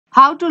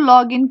How to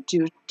log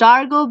into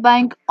Targo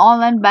Bank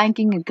online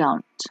banking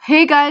account.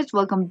 Hey guys,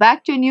 welcome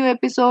back to a new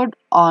episode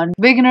on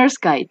Beginner's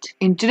Guide.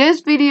 In today's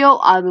video,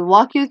 I will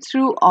walk you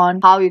through on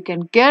how you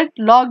can get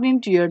logged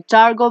into your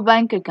Targo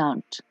Bank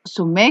account.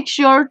 So make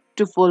sure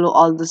to follow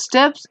all the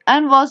steps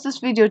and watch this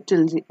video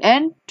till the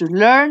end to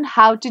learn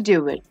how to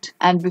do it.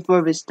 And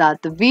before we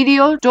start the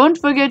video, don't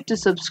forget to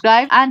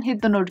subscribe and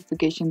hit the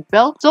notification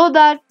bell so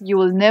that you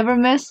will never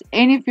miss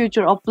any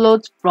future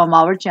uploads from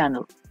our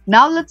channel.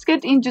 Now let's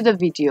get into the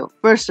video.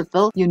 First of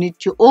all, you need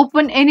to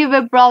open any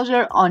web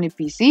browser on a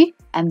PC,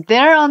 and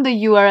there on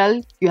the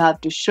URL you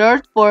have to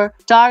search for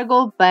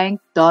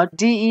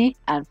targobank.de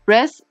and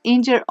press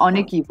enter on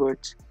your keyboard.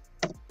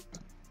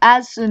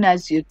 As soon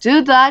as you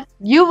do that,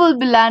 you will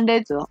be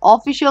landed to the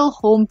official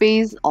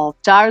homepage of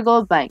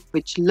Targo Bank,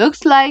 which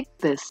looks like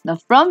this. Now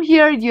from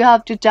here you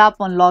have to tap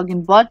on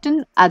login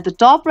button at the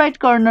top right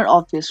corner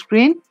of your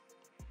screen,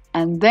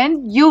 and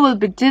then you will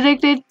be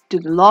directed to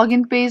the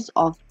login page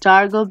of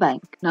Targo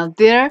Bank. Now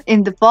there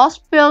in the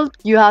first field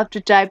you have to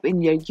type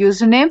in your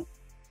username,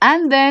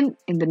 and then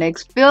in the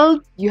next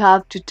field you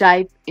have to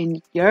type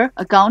in your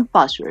account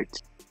password.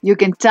 You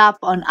can tap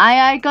on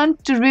I icon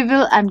to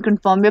reveal and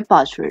confirm your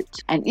password.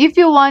 And if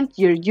you want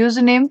your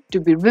username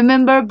to be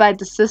remembered by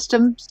the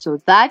system so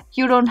that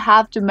you don't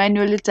have to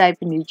manually type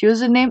in your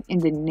username in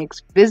the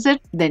next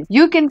visit, then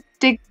you can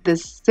tick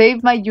this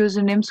save my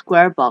username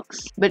square box.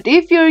 But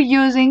if you're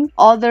using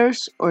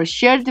others or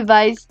shared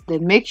device,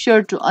 then make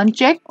sure to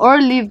uncheck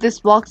or leave this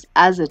box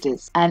as it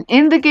is. And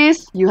in the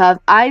case you have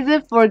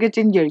either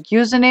forgotten your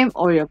username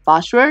or your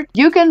password,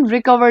 you can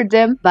recover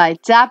them by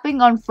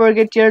tapping on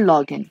forget your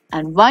login.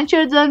 And once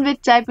you're done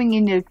with typing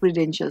in your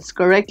credentials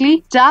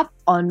correctly, tap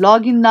on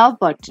login now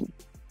button.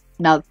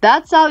 Now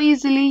that's how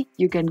easily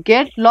you can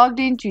get logged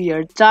into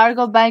your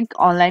Targo Bank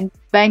online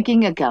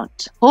banking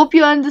account. Hope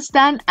you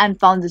understand and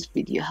found this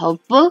video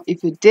helpful.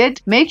 If you did,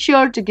 make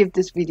sure to give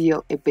this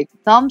video a big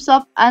thumbs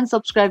up and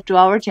subscribe to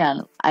our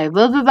channel. I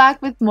will be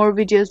back with more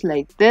videos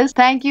like this.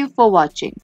 Thank you for watching.